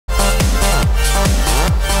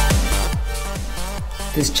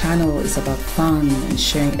This channel is about fun and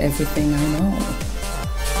sharing everything I know.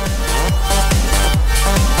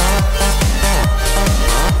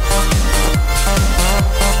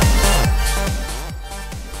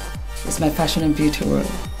 It's my fashion and beauty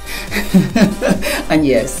world. And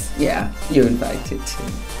yes, yeah, you're invited too.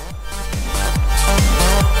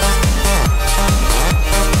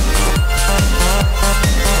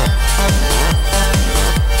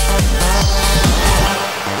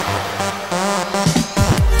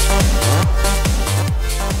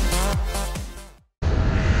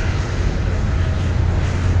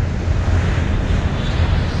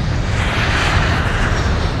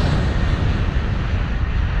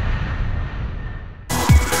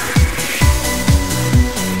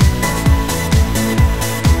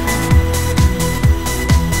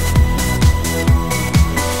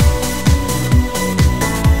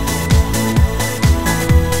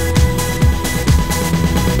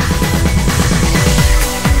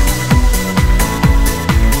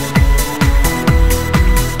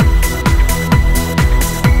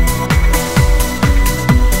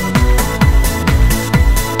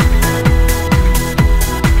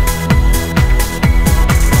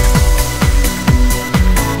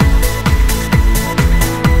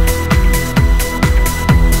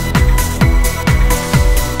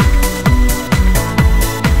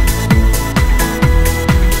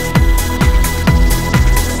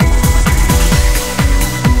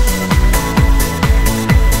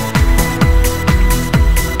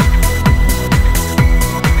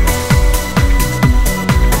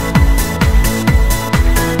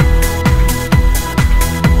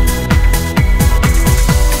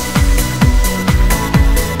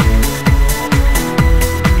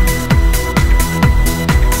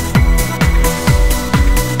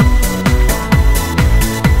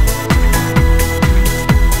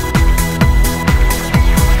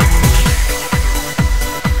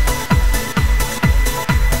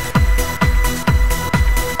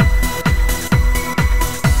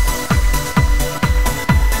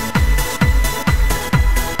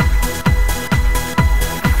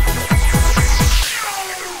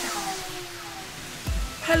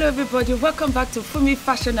 Hello everybody, welcome back to Fumi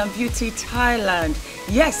Fashion and Beauty Thailand.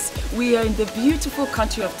 Yes, we are in the beautiful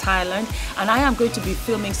country of Thailand and I am going to be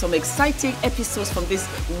filming some exciting episodes from this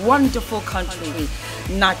wonderful country.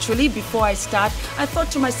 Naturally, before I start, I thought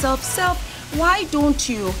to myself, why don't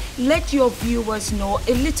you let your viewers know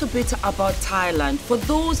a little bit about Thailand for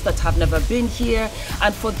those that have never been here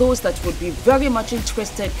and for those that would be very much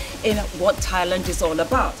interested in what Thailand is all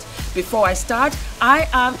about. Before I start, I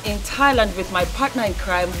am in Thailand with my partner in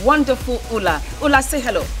crime, wonderful Ula. Ula, say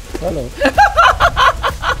hello. Hello.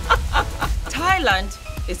 Thailand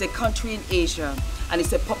is a country in Asia and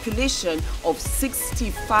it's a population of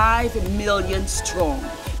 65 million strong.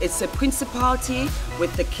 It's a principality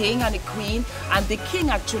with the king and the queen, and the king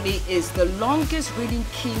actually is the longest reigning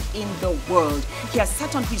king in the world. He has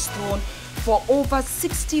sat on his throne for over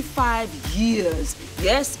 65 years.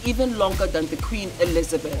 Yes, even longer than the Queen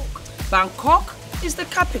Elizabeth. Bangkok is the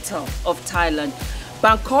capital of Thailand.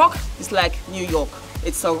 Bangkok is like New York.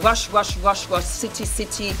 It's a rush,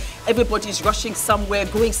 city. Everybody's rushing somewhere,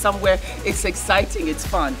 going somewhere. It's exciting, it's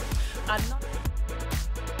fun. And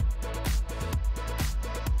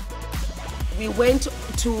we went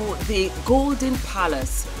to the Golden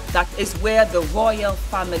Palace. That is where the royal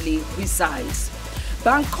family resides.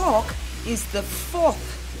 Bangkok is the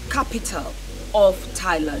 4th capital of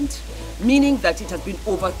Thailand, meaning that it has been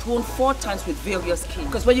overthrown 4 times with various kings.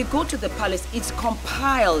 Because when you go to the palace, it's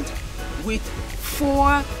compiled with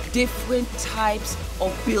 4 different types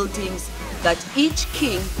of buildings that each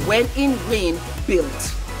king, when in reign,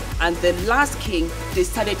 built. And the last king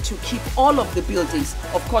decided to keep all of the buildings.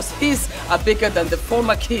 Of course, his are bigger than the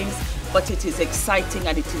former kings, but it is exciting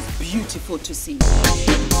and it is beautiful to see.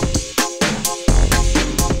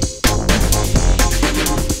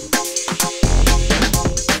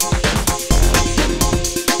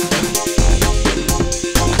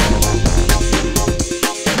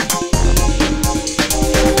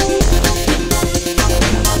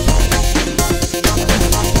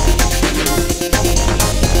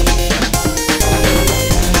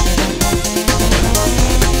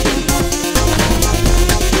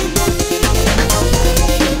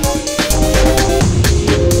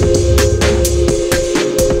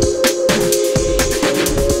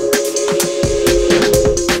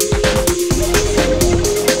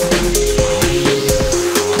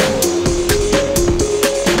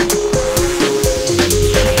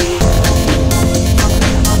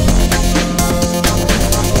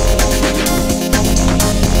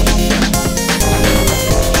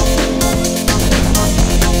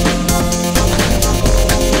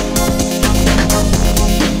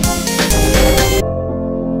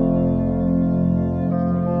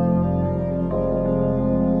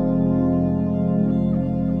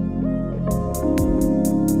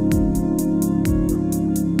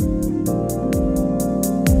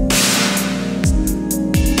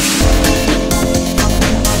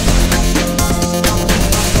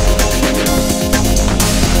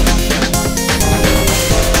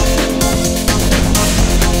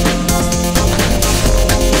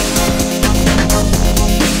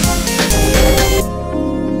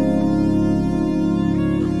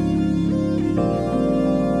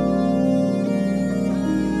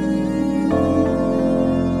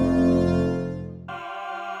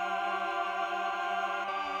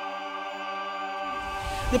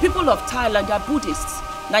 people of Thailand are Buddhists.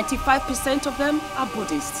 95% of them are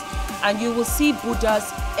Buddhists. And you will see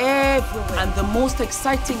Buddhas everywhere. And the most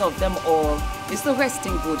exciting of them all is the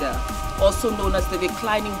resting Buddha, also known as the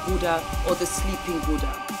reclining Buddha or the sleeping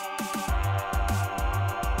Buddha.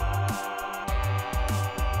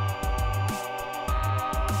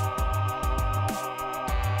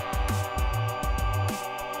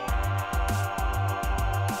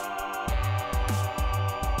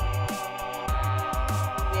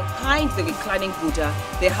 Behind the reclining Buddha,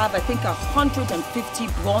 they have, I think, 150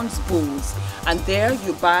 bronze bowls. And there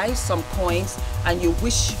you buy some coins and you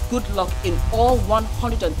wish good luck in all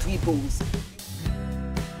 103 bowls.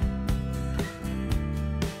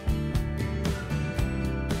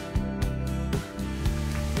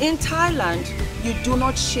 In Thailand, you do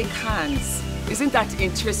not shake hands. Isn't that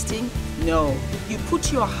interesting? No. You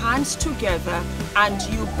put your hands together and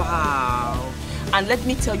you bow. And let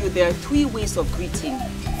me tell you, there are 3 ways of greeting.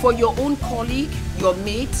 For your own colleague, your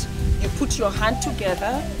mate, you put your hand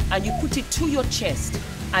together and you put it to your chest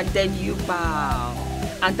and then you bow.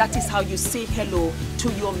 And that is how you say hello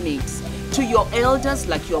to your mates. To your elders,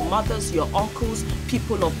 like your mothers, your uncles,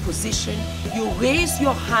 people of position, you raise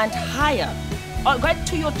your hand higher, right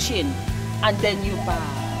to your chin, and then you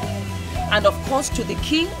bow. And of course, to the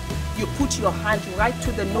king, you put your hand right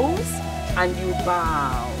to the nose and you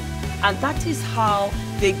bow. And that is how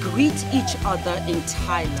they greet each other in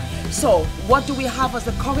Thailand. So what do we have as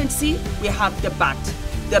a currency? We have the baht.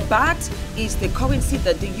 The baht is the currency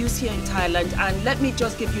that they use here in Thailand. And let me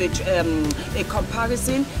just give you a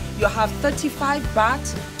comparison. You have 35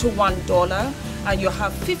 baht to $1 and you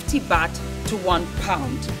have 50 baht to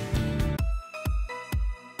 £1.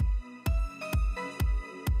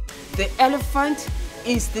 The elephant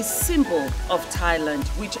is the symbol of Thailand,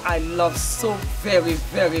 which I love so very,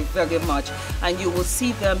 very, very much. And you will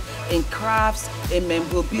see them in crafts, in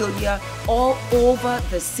memorabilia, all over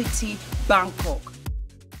the city, Bangkok.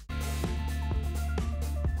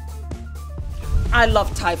 I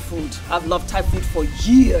love Thai food. I've loved Thai food for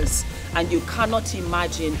years. And you cannot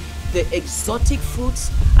imagine the exotic fruits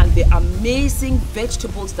and the amazing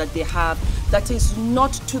vegetables that they have that is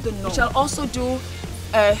not to the norm. We shall also do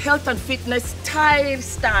health and fitness Thai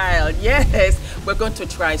style. Yes, we're going to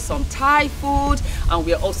try some Thai food and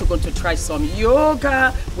we're also going to try some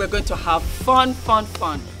yoga. We're going to have fun, fun,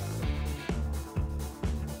 fun.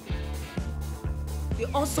 We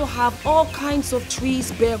also have all kinds of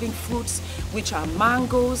trees bearing fruits, which are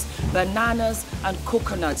mangoes, bananas, and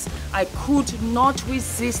coconuts. I could not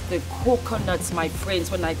resist the coconuts, my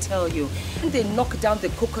friends, when I tell you. When they knock down the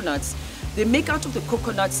coconuts, they make out of the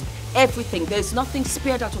coconuts everything. There's nothing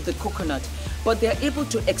spared out of the coconut, but they're able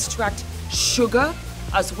to extract sugar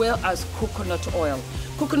as well as coconut oil.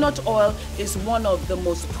 Coconut oil is one of the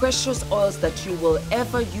most precious oils that you will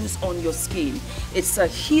ever use on your skin. It's a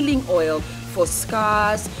healing oil for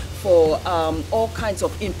scars, for all kinds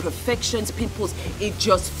of imperfections, pimples. It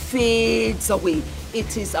just fades away.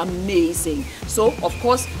 It is amazing. So, of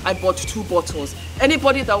course, I bought 2 bottles.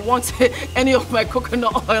 Anybody that wants any of my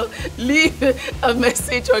coconut oil, leave a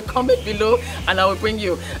message or a comment below and I will bring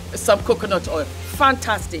you some coconut oil.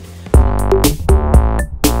 Fantastic.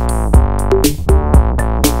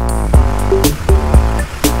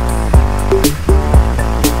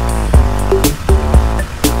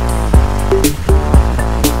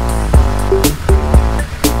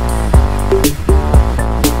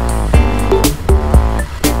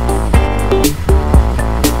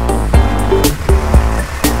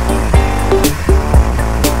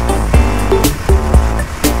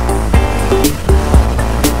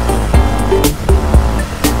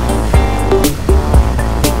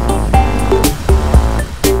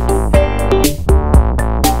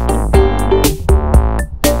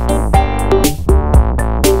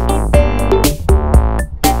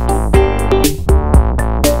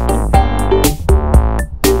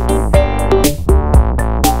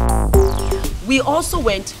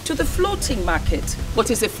 Went to the floating market. What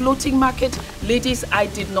is a floating market? Ladies, I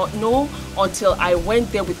did not know until I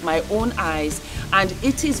went there with my own eyes, and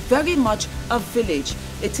it is very much a village.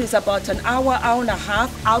 It is about an hour, hour and a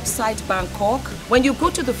half outside Bangkok. When you go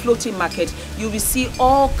to the floating market, you will see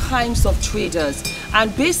all kinds of traders,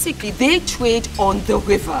 and basically they trade on the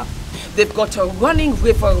river. They've got a running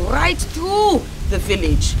river right through the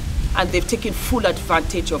village, and they've taken full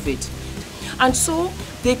advantage of it. And so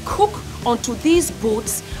they cook onto these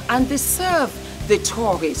boats and they serve the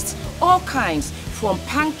tourists all kinds, from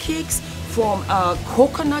pancakes, from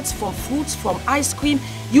coconuts, from fruits, from ice cream,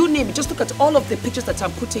 you name it. Just look at all of the pictures that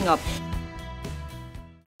I'm putting up.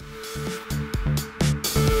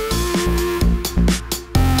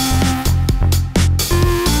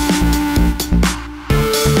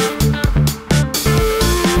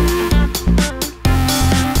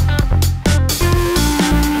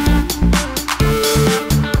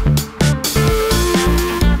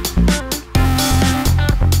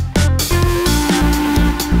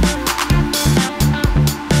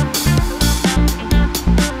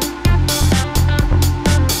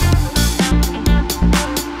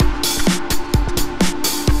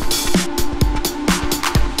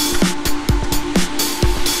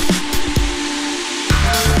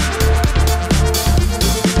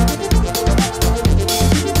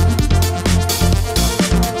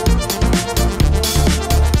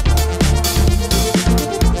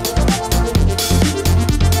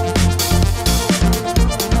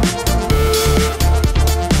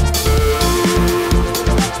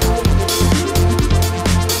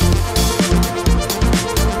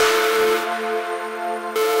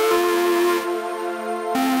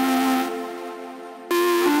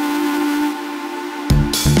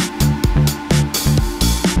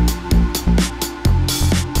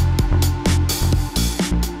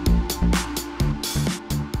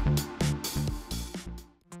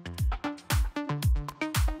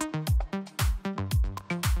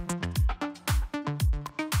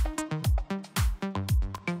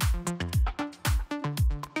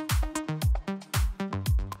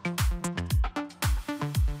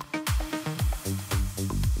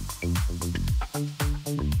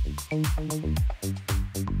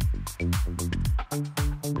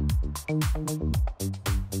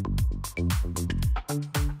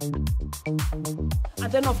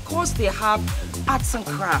 And then of course they have arts and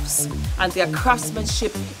crafts, and their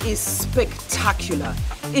craftsmanship is spectacular.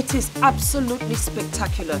 It is absolutely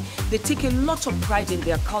spectacular. They take a lot of pride in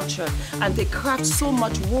their culture, and they craft so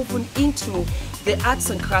much woven into the arts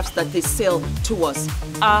and crafts that they sell to us.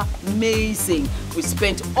 Amazing. We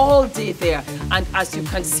spent all day there, and as you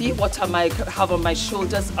can see, what I have on my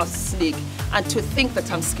shoulders, a snake. And to think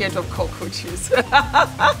that I'm scared of cockroaches.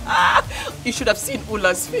 You should have seen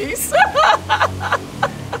Ula's face.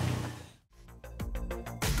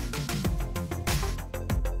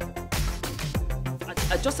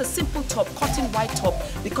 Just a simple top, cotton white top,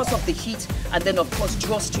 because of the heat, and then of course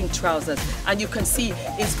drawstring trousers. And you can see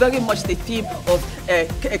it's very much the theme of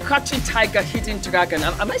a crouching tiger, hidden dragon.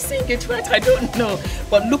 Am I saying it right? I don't know.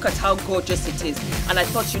 But look at how gorgeous it is. And I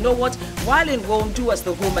thought, you know what? While in Rome, do as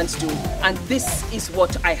the Romans do. And this is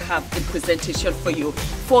what I have in presentation for you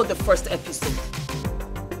for the first episode.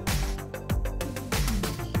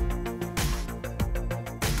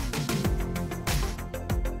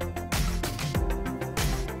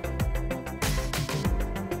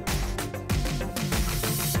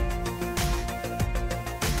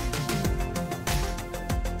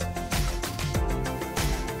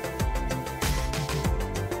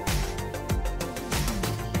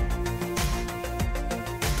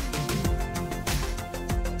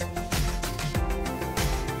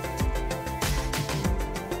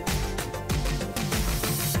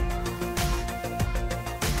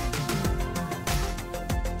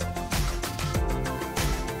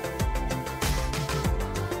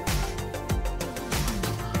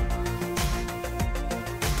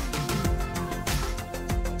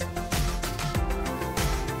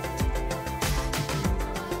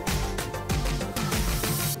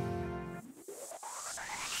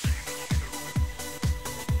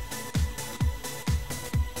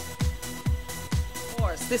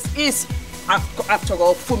 This is, after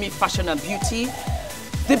all, Fumi Fashion and Beauty.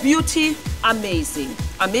 The beauty, amazing.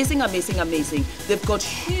 Amazing, amazing, amazing. They've got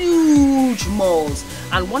huge malls.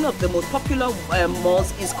 And one of the most popular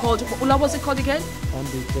malls is called, Ula, what's it called again?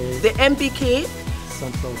 MBK. The MBK.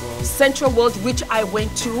 Central World. Central World, which I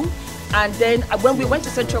went to. And then when we went to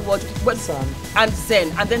Central World, and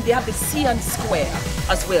Zen, and then they have the Sian Square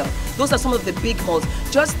as well. Those are some of the big malls.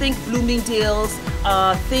 Just think Bloomingdale's,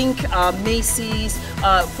 think Macy's.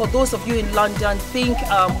 For those of you in London, think,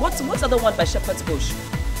 what's the other one by Shepherd's Bush?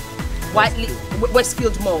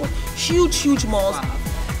 Westfield Mall. Huge, huge malls. Wow.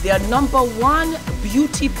 Their #1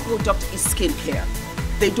 beauty product is skincare.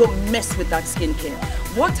 They don't mess with that skincare.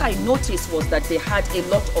 What I noticed was that they had a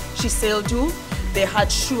lot of Shiseido, they had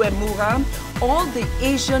Shuemura. All the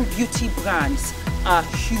Asian beauty brands are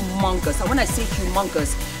humongous. And when I say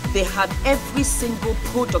humongous, they have every single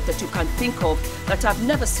product that you can think of that I've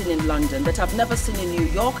never seen in London, that I've never seen in New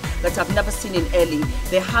York, that I've never seen in LA.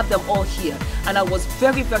 They have them all here. And I was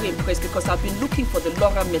very, very impressed because I've been looking for the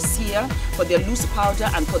Laura Mercier, for their loose powder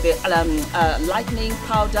and for their lightening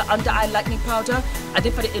powder, under eye lightening powder. I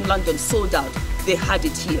didn't find it in London, sold out. They had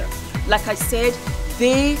it here. Like I said,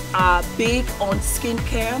 they are big on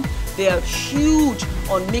skincare. They are huge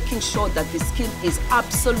on making sure that the skin is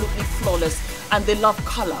absolutely flawless, and they love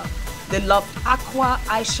color. They love aqua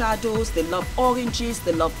eyeshadows, they love oranges,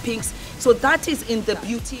 they love pinks. So that is in the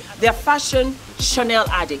beauty. They're fashion Chanel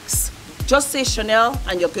addicts. Just say Chanel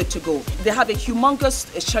and you're good to go. They have a humongous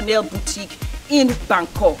Chanel boutique in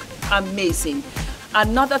Bangkok. Amazing.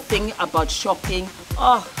 Another thing about shopping,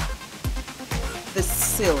 the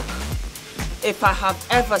silk. If I have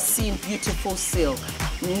ever seen beautiful silk,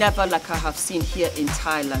 never like I have seen here in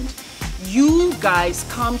Thailand. You guys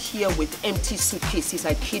come here with empty suitcases,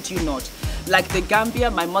 I kid you not. Like the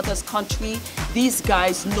Gambia, my mother's country, these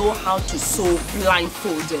guys know how to sew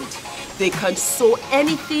blindfolded. They can sew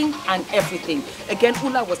anything and everything. Again,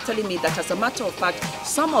 Ula was telling me that as a matter of fact,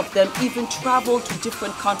 some of them even travel to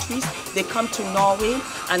different countries. They come to Norway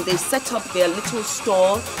and they set up their little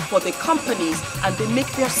stall for the companies and they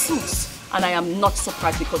make their suits. And I am not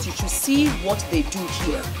surprised because you should see what they do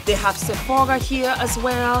here. They have Sephora here as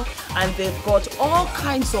well, and they've got all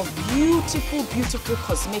kinds of beautiful, beautiful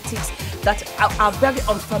cosmetics that are very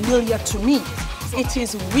unfamiliar to me. It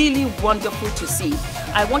is really wonderful to see.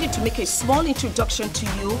 I wanted to make a small introduction to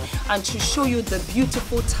you and to show you the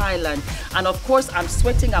beautiful Thailand. And of course, I'm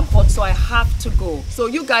sweating, I'm hot, so I have to go. So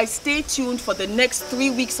you guys stay tuned for the next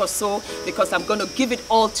 3 weeks or so because I'm gonna give it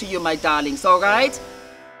all to you, my darlings, all right?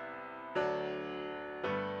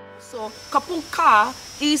 So kapung ka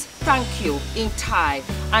is thank you in Thai.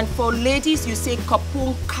 And for ladies, you say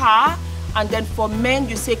kapung ka. And then for men,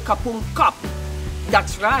 you say kapung kap.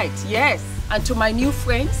 That's right, yes. And to my new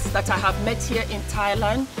friends that I have met here in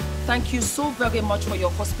Thailand, Thank you so very much for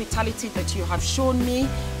your hospitality that you have shown me.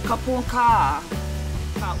 Kapunka.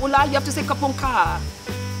 Ula, you have to say kapunka.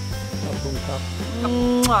 Kapunka.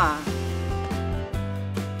 Mwah.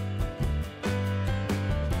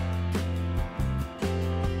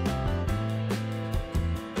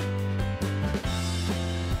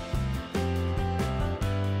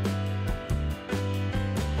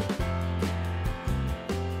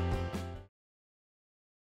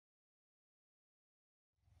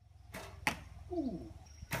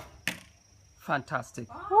 Fantastic.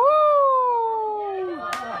 Woo!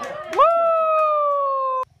 Woo!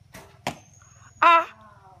 Ah,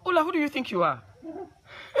 Ula, who do you think you are?